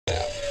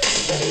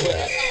not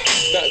clap,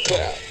 not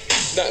clap,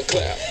 not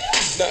clap,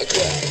 not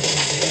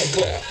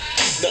clap,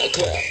 not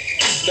clap,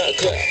 not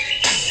clap.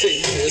 10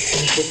 years,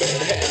 but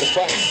man had to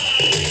fight.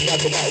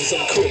 Knock him out with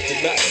some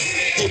kryptonite.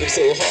 Hit him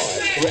so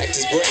hard, racked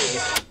his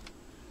brain.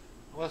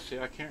 Let's see,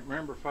 I can't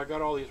remember if I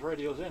got all these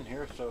radios in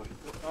here, so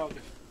I'll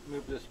just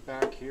move this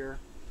back here.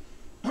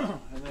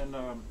 And then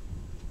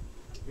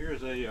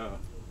here's a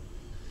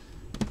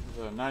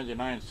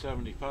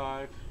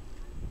 9975.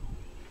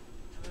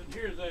 And then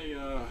here's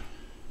a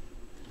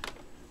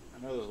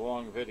I know this is a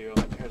long video.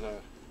 Here's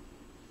a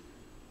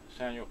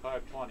Sanyo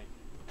 520.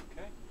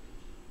 Okay,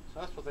 so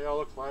that's what they all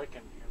look like.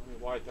 And here, let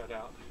me wide that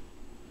out,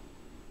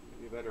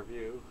 give you a better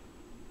view.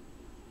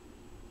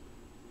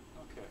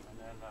 Okay, and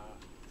then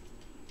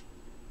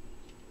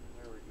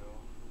there we go.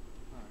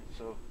 All right,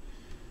 so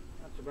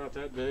that's about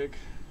that big.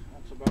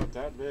 That's about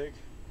that big.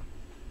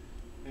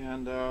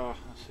 And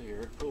let's see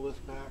here. Pull this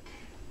back.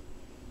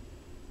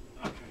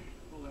 Okay,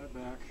 pull that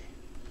back.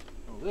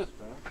 Pull this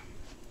back.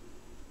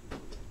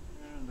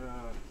 And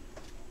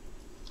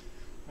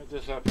put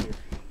this up here.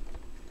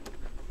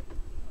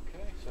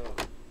 Okay, so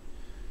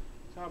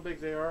that's how big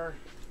they are.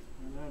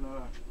 And then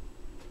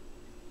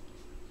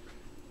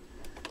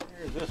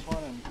here's this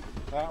one and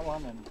that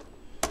one, and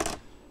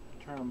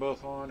turn them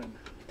both on. And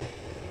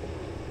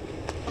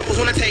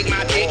wanna take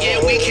my pick,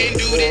 yeah, we can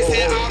do this.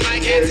 And all I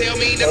can tell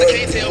me, nothing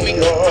can't tell me.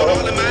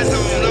 All in my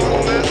zone, all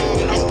in my zone.